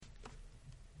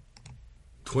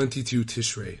22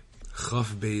 Tishrei,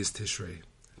 Chaf Beis Tishrei.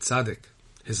 Tzaddik,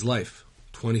 his life,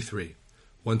 23,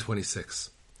 126.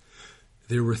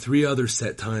 There were 3 other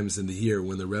set times in the year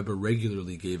when the Rebbe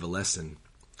regularly gave a lesson.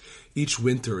 Each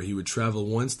winter he would travel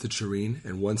once to Turin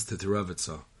and once to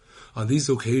Teravitza. On these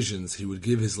occasions he would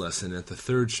give his lesson at the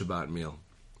 3rd Shabbat meal.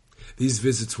 These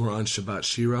visits were on Shabbat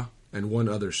Shira and one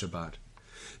other Shabbat.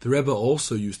 The Rebbe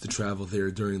also used to travel there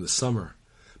during the summer,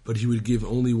 but he would give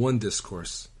only one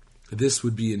discourse. This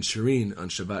would be in Turin on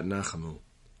Shabbat Nachman.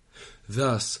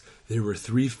 Thus, there were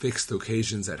 3 fixed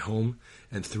occasions at home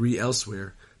and 3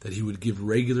 elsewhere that he would give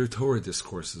regular Torah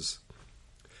discourses.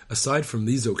 Aside from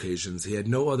these occasions, he had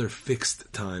no other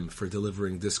fixed time for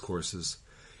delivering discourses.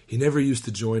 He never used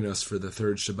to join us for the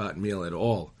 3rd Shabbat meal at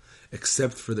all,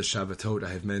 except for the Shabbatot I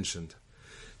have mentioned.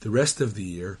 The rest of the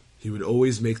year, he would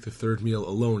always make the 3rd meal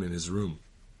alone in his room.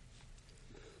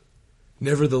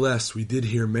 Nevertheless, we did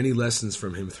hear many lessons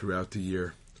from him throughout the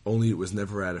year, only it was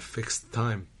never at a fixed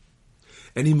time.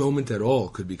 Any moment at all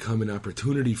could become an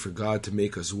opportunity for God to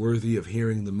make us worthy of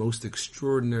hearing the most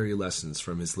extraordinary lessons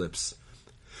from his lips.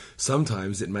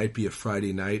 Sometimes it might be a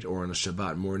Friday night or on a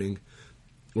Shabbat morning,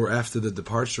 or after the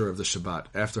departure of the Shabbat,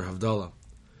 after Havdalah.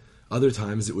 Other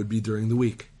times it would be during the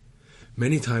week.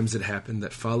 Many times it happened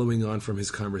that following on from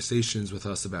his conversations with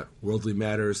us about worldly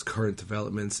matters, current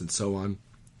developments, and so on,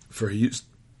 for he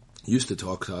used to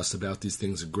talk to us about these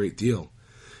things a great deal,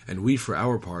 and we, for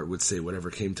our part, would say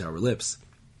whatever came to our lips.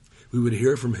 We would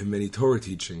hear from him many Torah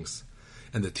teachings,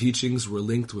 and the teachings were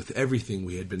linked with everything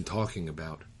we had been talking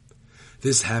about.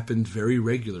 This happened very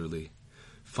regularly.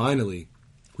 Finally,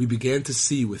 we began to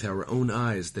see with our own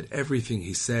eyes that everything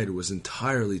he said was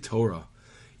entirely Torah,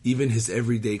 even his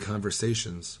everyday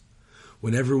conversations.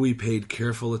 Whenever we paid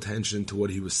careful attention to what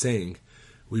he was saying,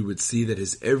 we would see that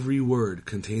his every word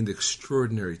contained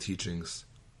extraordinary teachings.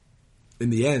 In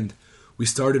the end, we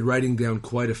started writing down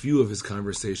quite a few of his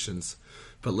conversations,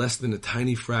 but less than a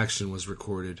tiny fraction was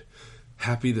recorded.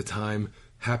 Happy the time,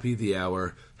 happy the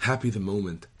hour, happy the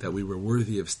moment that we were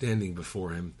worthy of standing before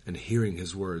him and hearing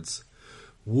his words.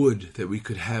 Would that we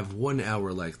could have 1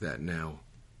 hour like that now.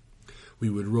 We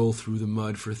would roll through the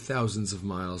mud for thousands of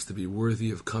miles to be worthy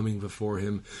of coming before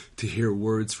him to hear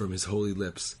words from his holy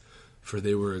lips, for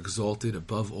they were exalted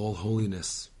above all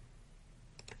holiness.